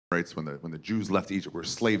when the Jews left Egypt, we were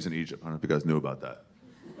slaves in Egypt. I don't know if you guys knew about that.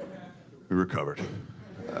 We recovered.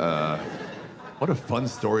 What a fun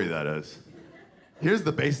story that is. Here's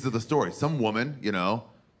the basis of the story. Some woman,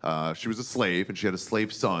 she was a slave, and she had a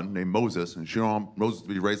slave son named Moses, and she didn't want Moses to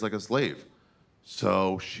be raised like a slave.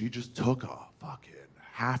 So she just took a fucking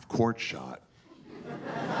half-court shot.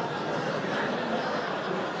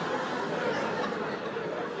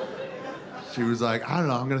 She was like, I don't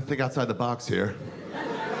know, I'm gonna think outside the box here.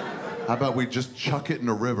 How about we just chuck it in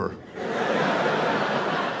a river?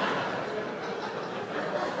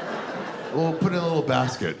 We'll put it in a little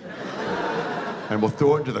basket. And we'll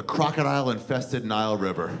throw it into the crocodile-infested Nile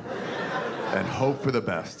River and hope for the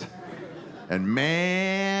best. And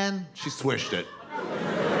man, she swished it.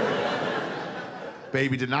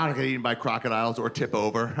 Baby did not get eaten by crocodiles or tip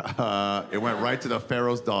over. It went right to the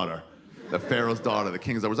Pharaoh's daughter. The Pharaoh's daughter, the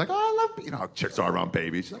king's daughter, was like, oh, I love, how chicks are around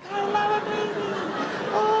babies. She's like, I love a baby.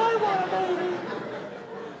 Oh, I want a baby.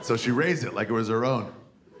 So she raised it like it was her own.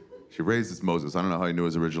 She raised this Moses. I don't know how he knew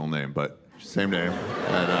his original name, but same name.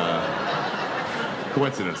 And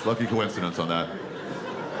coincidence, lucky coincidence on that.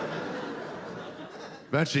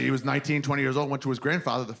 Eventually, he was 19, 20 years old, went to his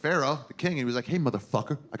grandfather, the Pharaoh, the king, and he was like, hey,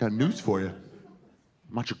 motherfucker, I got news for you.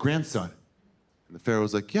 I want your grandson. And the Pharaoh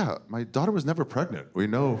was like, yeah, my daughter was never pregnant. We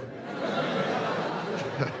know.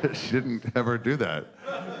 She didn't ever do that.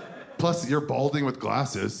 Plus, you're balding with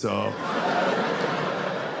glasses, so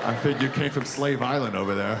I think you came from Slave Island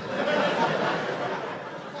over there.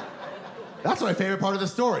 That's my favorite part of the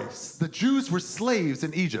story. The Jews were slaves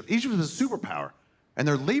in Egypt. Egypt was a superpower, and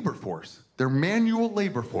their labor force, their manual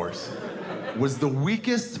labor force, was the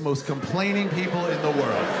weakest, most complaining people in the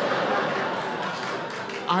world.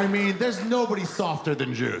 I mean, there's nobody softer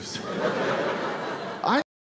than Jews.